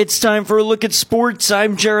It's time for a look at sports.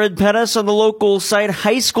 I'm Jared Pettis on the local side.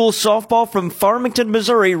 High school softball from Farmington,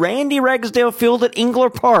 Missouri. Randy Ragsdale Field at Engler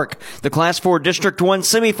Park. The Class 4 District 1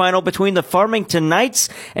 semifinal between the Farmington Knights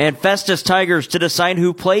and Festus Tigers to decide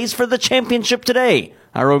who plays for the championship today.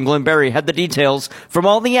 Our own Glenn Berry had the details from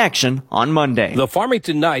all the action on Monday. The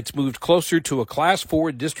Farmington Knights moved closer to a Class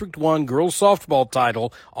 4 District 1 girls softball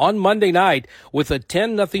title on Monday night with a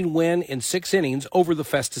 10-0 win in 6 innings over the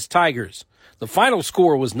Festus Tigers. The final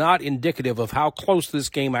score was not indicative of how close this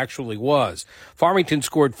game actually was. Farmington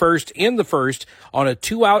scored first in the first on a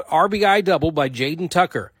 2-out RBI double by Jaden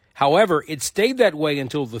Tucker. However, it stayed that way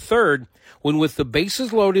until the third, when with the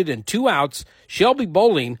bases loaded and 2 outs, Shelby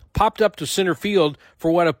Bowling popped up to center field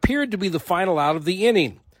for what appeared to be the final out of the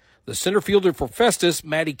inning. The center fielder for Festus,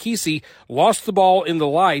 Maddie Kesey, lost the ball in the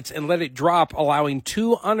lights and let it drop, allowing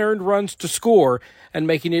 2 unearned runs to score and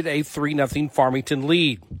making it a 3-0 Farmington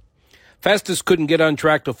lead. Festus couldn't get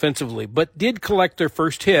untracked offensively, but did collect their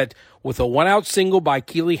first hit with a 1-out single by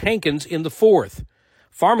Keely Hankins in the fourth.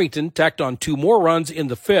 Farmington tacked on 2 more runs in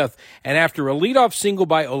the fifth, and after a leadoff single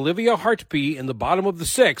by Olivia Hartby in the bottom of the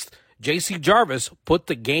sixth, J.C. Jarvis put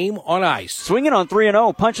the game on ice. Swinging on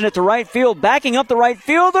 3-0, punching it to right field, backing up the right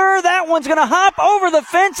fielder. That one's going to hop over the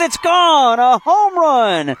fence. It's gone. A home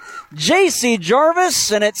run. J.C.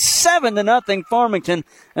 Jarvis, and it's 7-0 Farmington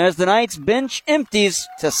as the Knights bench empties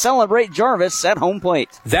to celebrate Jarvis at home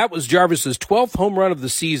plate. That was Jarvis's 12th home run of the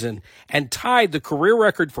season and tied the career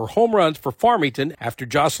record for home runs for Farmington after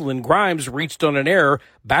Jocelyn Grimes reached on an error.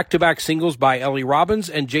 Back-to-back singles by Ellie Robbins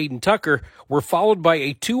and Jaden Tucker were followed by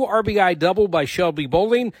a 2 RBI double by Shelby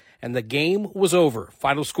Bowling, and the game was over.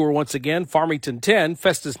 Final score once again, Farmington 10,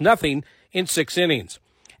 Festus nothing in 6 innings.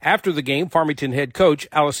 After the game, Farmington head coach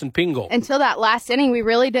Allison Pingle. Until that last inning, we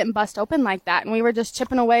really didn't bust open like that, and we were just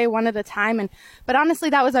chipping away one at a time. But honestly,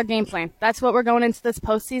 that was our game plan. That's what we're going into this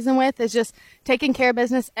postseason with, is just taking care of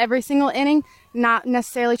business every single inning, not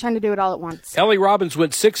necessarily trying to do it all at once. Ellie Robbins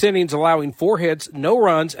went 6 innings, allowing 4 hits, no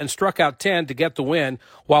runs, and struck out 10 to get the win,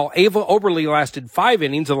 while Ava Oberly lasted 5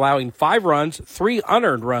 innings, allowing 5 runs, 3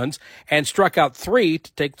 unearned runs, and struck out 3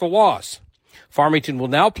 to take the loss. Farmington will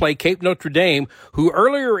now play Cape Notre Dame, who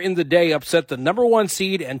earlier in the day upset the number 1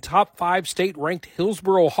 seed and top 5 state-ranked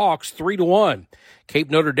Hillsboro Hawks 3-1. Cape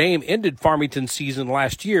Notre Dame ended Farmington's season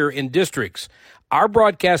last year in districts. Our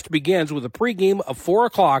broadcast begins with a pregame of 4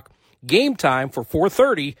 o'clock, game time for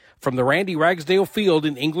 4:30 from the Randy Ragsdale Field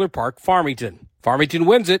in Engler Park, Farmington. Farmington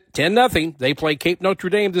wins it 10-0. They play Cape Notre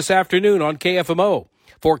Dame this afternoon on KFMO.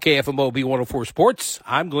 For KFMO B104 Sports,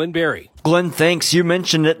 I'm Glenn Berry. Glenn, thanks. You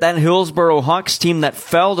mentioned it. That Hillsboro Hawks team that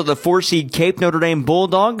fell to the 4-seed Cape Notre Dame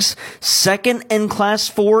Bulldogs, second in Class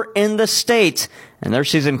 4 in the state. And their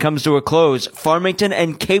season comes to a close. Farmington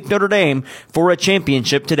and Cape Notre Dame for a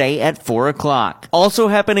championship today at 4 o'clock. Also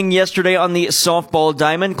happening yesterday on the softball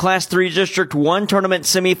diamond, Class 3 District 1 tournament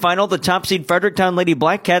semifinal, the top seed Fredericktown Lady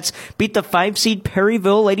Blackcats beat the 5-seed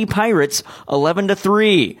Perryville Lady Pirates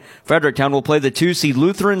 11-3. Fredericktown will play the 2-seed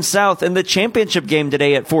Lutheran South in the championship game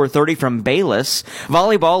today at 4:30 from Bayless.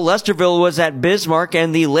 Volleyball, Lesterville was at Bismarck,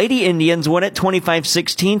 and the Lady Indians won it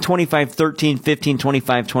 25-16, 25-13,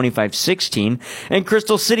 15-25, 25-16. And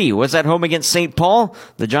Crystal City was at home against St. Paul.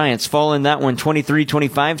 The Giants fall in that one 23-25,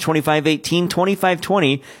 25-18,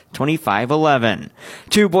 25-20, 25-11.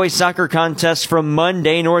 2 boys soccer contests from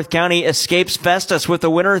Monday. North County escapes Festus with a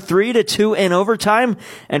winner 3-2 in overtime,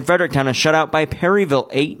 and Fredericktown is shut out by Perryville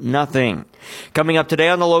 8-0. Coming up today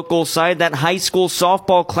on the local side, that high school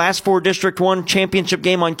softball Class 4 District 1 championship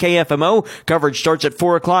game on KFMO. Coverage starts at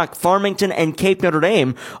 4 o'clock. Farmington and Cape Notre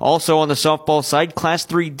Dame. Also on the softball side, Class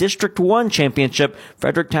 3 District 1 championship,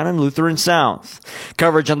 Fredericktown and Lutheran South.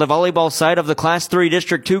 Coverage on the volleyball side of the Class 3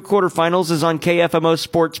 District 2 quarterfinals is on KFMO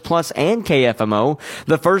Sports Plus and KFMO.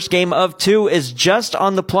 The first game of 2 is just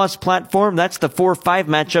on the Plus platform. That's the 4-5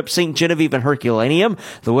 matchup, St. Genevieve and Herculaneum.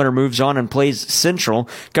 The winner moves on and plays Central.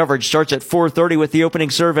 Coverage starts at 4:30 with the opening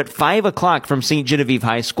serve at 5 o'clock from St. Genevieve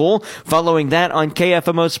High School. Following that on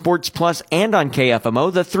KFMO Sports Plus and on KFMO,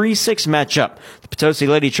 the 3-6 matchup. The Potosi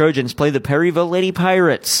Lady Trojans play the Perryville Lady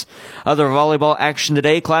Pirates. Other volleyball action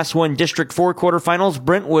today, Class 1 District 4 quarterfinals,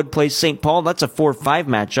 Brentwood plays St. Paul. That's a 4-5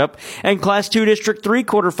 matchup. And Class 2 District 3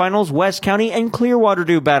 quarterfinals, West County and Clearwater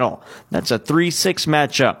do battle. That's a 3-6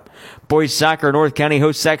 matchup. Boys soccer, North County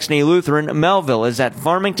hosts Saxony Lutheran. Melville is at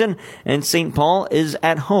Farmington, and St. Paul is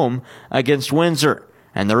at home against Windsor.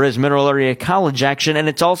 And there is Mineral Area College action, and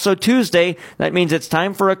it's also Tuesday. That means it's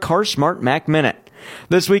time for a CarSmart Mac Minute.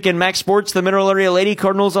 This week in MAC Sports, the Mineral Area Lady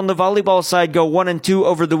Cardinals on the volleyball side go 1-2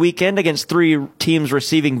 over the weekend against 3 teams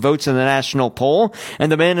receiving votes in the national poll.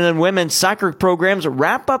 And the men and women's soccer programs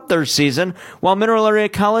wrap up their season, while Mineral Area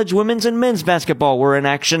College women's and men's basketball were in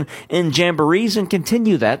action in jamborees and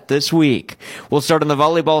continue that this week. We'll start on the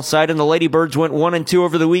volleyball side, and the Lady Birds went 1-2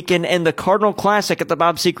 over the weekend in the Cardinal Classic at the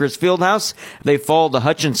Bob Sechrist Fieldhouse. They fall to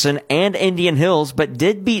Hutchinson and Indian Hills, but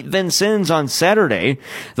did beat Vincennes on Saturday.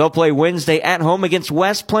 They'll play Wednesday at home against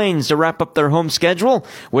West Plains to wrap up their home schedule.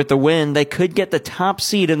 With the win, they could get the top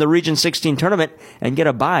seed in the Region 16 tournament and get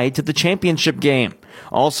a bye to the championship game.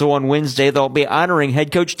 Also on Wednesday, they'll be honoring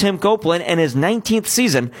head coach Tim Copeland in his 19th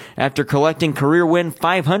season after collecting career win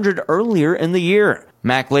 500 earlier in the year.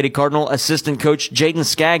 MAC Lady Cardinal assistant coach Jaden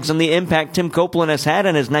Skaggs on the impact Tim Copeland has had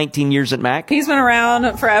in his 19 years at MAC. He's been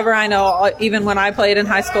around forever. I know even when I played in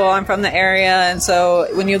high school, I'm from the area. And so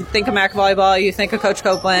when you think of MAC volleyball, you think of Coach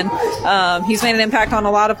Copeland. He's made an impact on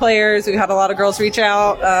a lot of players. We've had a lot of girls reach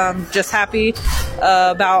out. Just happy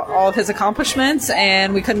about all of his accomplishments,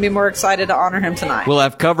 and we couldn't be more excited to honor him tonight. We'll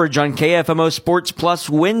have coverage on KFMO Sports Plus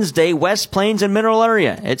Wednesday, West Plains and Mineral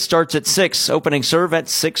Area. It starts at 6, opening serve at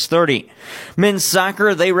 6:30. Men's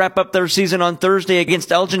soccer, they wrap up their season on Thursday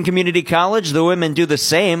against Elgin Community College. The women do the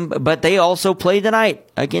same, but they also play tonight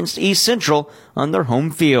against East Central on their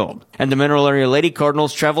home field. And the Mineral Area Lady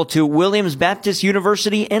Cardinals travel to Williams Baptist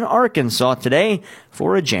University in Arkansas today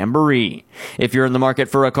for a jamboree. If you're in the market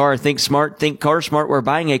for a car, think smart, think CarSmart, where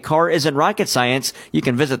buying a car isn't rocket science. You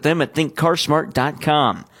can visit them at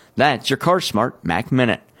thinkcarsmart.com. That's your CarSmart MAC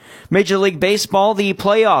Minute. Major League Baseball, the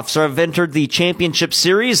playoffs have entered the championship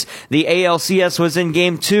series. The ALCS was in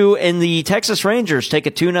Game 2, and the Texas Rangers take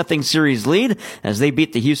a 2-0 series lead as they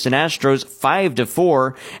beat the Houston Astros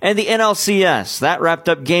 5-4. And the NLCS, that wrapped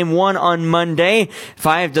up Game 1 on Monday.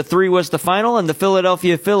 5-3 was the final, and the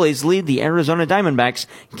Philadelphia Phillies lead the Arizona Diamondbacks.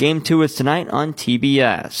 Game 2 is tonight on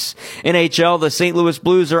TBS. NHL, the St. Louis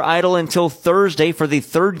Blues are idle until Thursday for the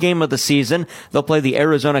 3rd game of the season. They'll play the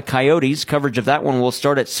Arizona Coyotes. Coverage of that one will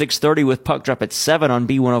start at 6:30 with puck drop at 7 on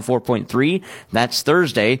B104.3. That's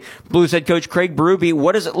Thursday. Blues head coach Craig Berube,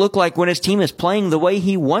 what does it look like when his team is playing the way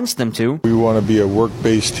he wants them to? We want to be a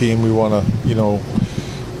work-based team. We want to,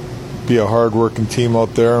 be a hard-working team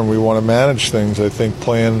out there, and we want to manage things. I think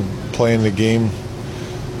playing the game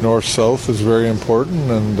north-south is very important,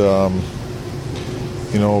 and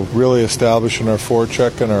really establishing our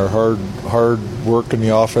forecheck and our hard work in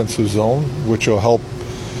the offensive zone, which will help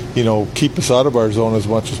keep us out of our zone as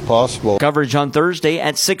much as possible. Coverage on Thursday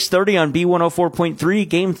at 6:30 on B104.3,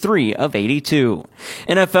 Game 3 of 82.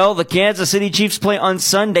 NFL, the Kansas City Chiefs play on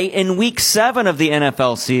Sunday in Week 7 of the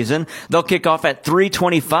NFL season. They'll kick off at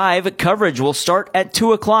 3:25. Coverage will start at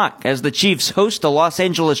 2 o'clock as the Chiefs host the Los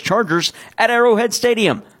Angeles Chargers at Arrowhead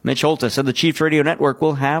Stadium. Mitch Holtis of the Chiefs Radio Network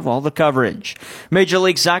will have all the coverage. Major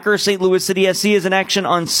League Soccer, St. Louis City SC is in action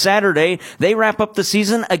on Saturday. They wrap up the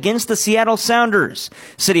season against the Seattle Sounders.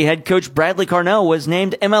 City head coach Bradley Carnell was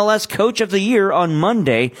named MLS Coach of the Year on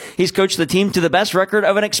Monday. He's coached the team to the best record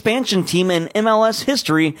of an expansion team in MLS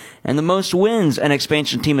history and the most wins an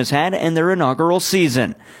expansion team has had in their inaugural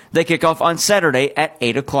season. They kick off on Saturday at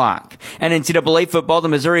 8 o'clock. And in NCAA football, the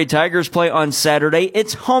Missouri Tigers play on Saturday.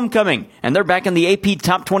 It's homecoming, and they're back in the AP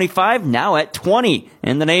Top 25, now at 20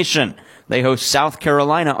 in the nation. They host South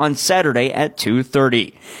Carolina on Saturday at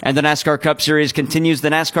 2:30. And the NASCAR Cup Series continues the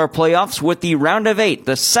NASCAR playoffs with the Round of 8,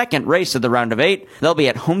 the second race of the Round of 8. They'll be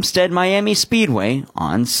at Homestead Miami Speedway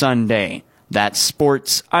on Sunday. That's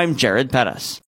sports. I'm Jared Pettis.